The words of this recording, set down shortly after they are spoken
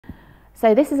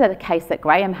So this is a case that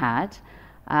Graham had,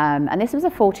 and this was a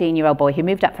 14-year-old boy who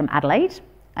moved up from Adelaide,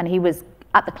 and he was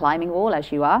at the climbing wall,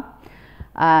 as you are.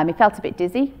 He felt a bit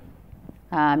dizzy.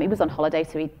 He was on holiday,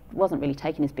 so he wasn't really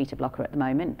taking his beta blocker at the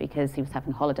moment because he was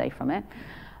having a holiday from it.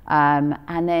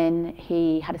 And then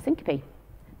he had a syncope,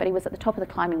 but he was at the top of the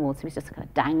climbing wall, so he was just kind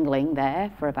of dangling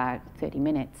there for about 30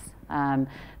 minutes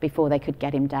before they could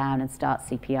get him down and start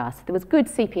CPR. So there was good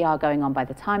CPR going on by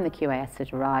the time the QAS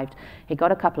had arrived. He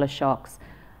got a couple of shocks,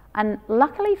 and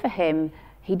luckily for him,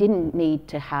 he didn't need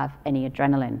to have any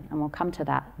adrenaline, and we'll come to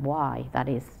that, why that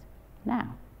is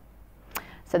now.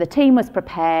 So the team was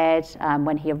prepared.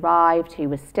 When he arrived, he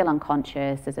was still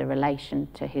unconscious as a relation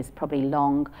to his probably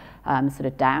long sort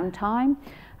of downtime.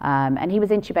 And he was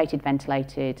intubated,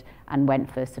 ventilated, and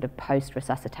went for sort of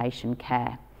post-resuscitation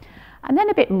care. And then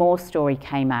a bit more story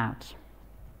came out.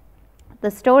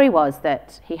 The story was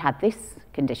that he had this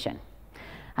condition,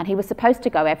 and he was supposed to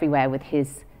go everywhere with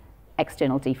his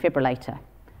external defibrillator.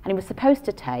 And he was supposed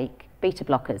to take beta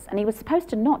blockers, and he was supposed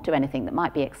to not do anything that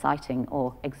might be exciting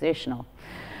or exertional.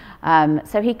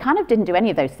 So he kind of didn't do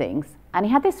any of those things, and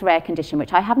he had this rare condition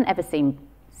which I haven't ever seen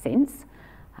since,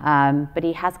 but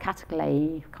he has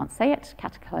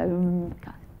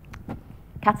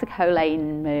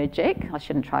Catecholaminergic, I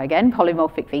shouldn't try again,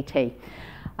 polymorphic VT.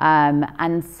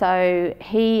 And so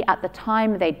he, at the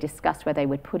time, they discussed where they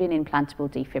would put an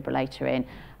implantable defibrillator in,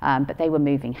 but they were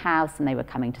moving house and they were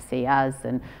coming to see us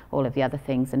and all of the other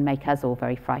things and make us all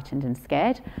very frightened and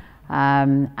scared.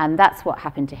 And that's what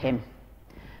happened to him.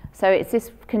 So it's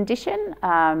this condition.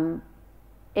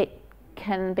 It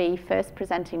can be first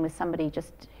presenting with somebody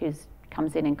just who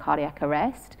comes in cardiac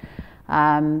arrest.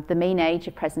 The mean age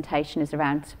of presentation is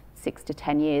around 6 to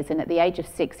 10 years, and at the age of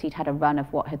 6 he'd had a run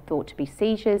of what had thought to be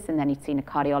seizures, and then he'd seen a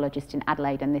cardiologist in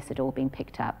Adelaide, and this had all been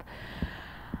picked up.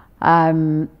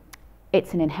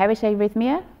 It's an inherited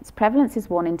arrhythmia. Its prevalence is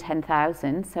 1 in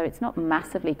 10,000, so it's not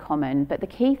massively common, but the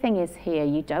key thing is here,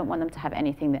 you don't want them to have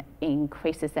anything that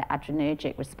increases their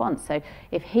adrenergic response. So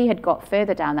if he had got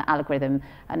further down the algorithm,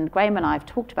 and Graham and I have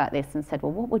talked about this and said,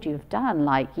 well, what would you have done?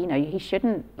 Like, you know, he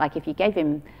shouldn't, like if you gave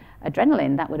him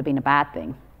adrenaline, that would have been a bad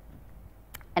thing.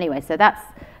 Anyway, so that's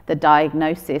the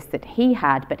diagnosis that he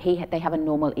had, but they have a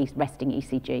normal resting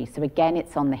ECG. So again,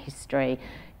 it's on the history.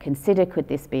 Consider, could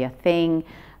this be a thing?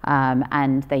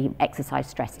 And they exercise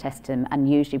stress test him, and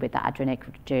usually with that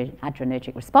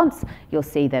adrenergic response, you'll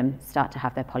see them start to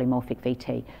have their polymorphic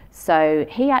VT. So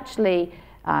he actually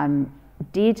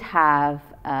did have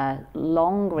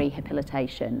long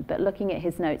rehabilitation, but looking at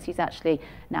his notes, he's actually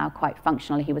now quite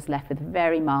functional. He was left with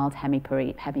very mild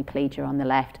hemiplegia on the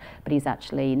left, but he's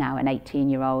actually now an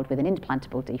 18-year-old with an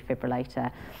implantable defibrillator.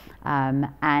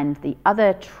 And the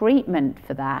other treatment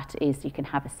for that is you can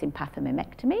have a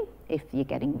sympathomimectomy if you're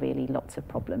getting really lots of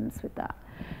problems with that.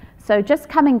 So just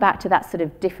coming back to that sort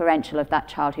of differential of that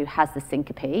child who has the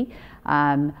syncope,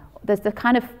 there's the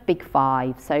kind of big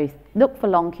 5. So look for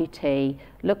long QT,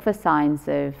 look for signs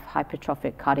of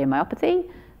hypertrophic cardiomyopathy,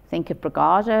 think of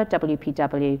Brugada,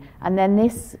 WPW, and then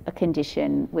this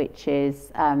condition which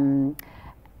is, oh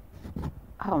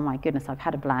my goodness, I've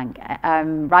had a blank,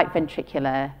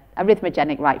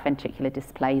 arrhythmogenic right ventricular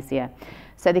dysplasia.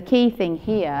 So the key thing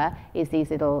here is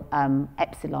these little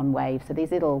epsilon waves, so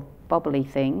these little bobbly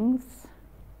things.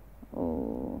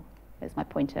 Oh, there's my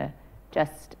pointer,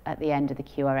 just at the end of the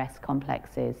QRS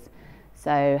complexes.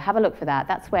 So have a look for that.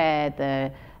 That's where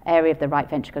the area of the right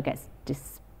ventricle gets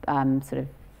lots of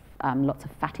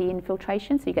fatty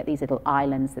infiltration. So you get these little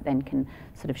islands that then can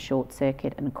sort of short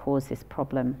circuit and cause this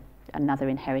problem, another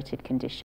inherited condition.